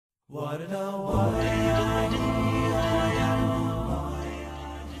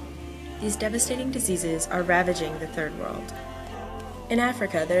These devastating diseases are ravaging the Third World. In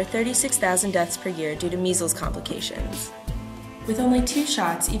Africa, there are 36,000 deaths per year due to measles complications. With only 2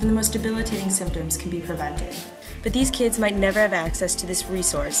 shots, even the most debilitating symptoms can be prevented. But these kids might never have access to this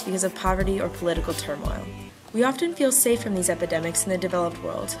resource because of poverty or political turmoil. We often feel safe from these epidemics in the developed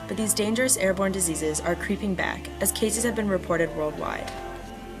world, but these dangerous airborne diseases are creeping back as cases have been reported worldwide.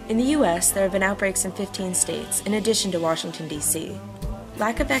 In the US, there have been outbreaks in 15 states, in addition to Washington, D.C.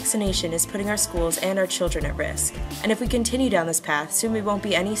 Lack of vaccination is putting our schools and our children at risk, and if we continue down this path, soon we won't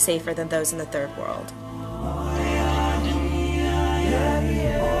be any safer than those in the Third World.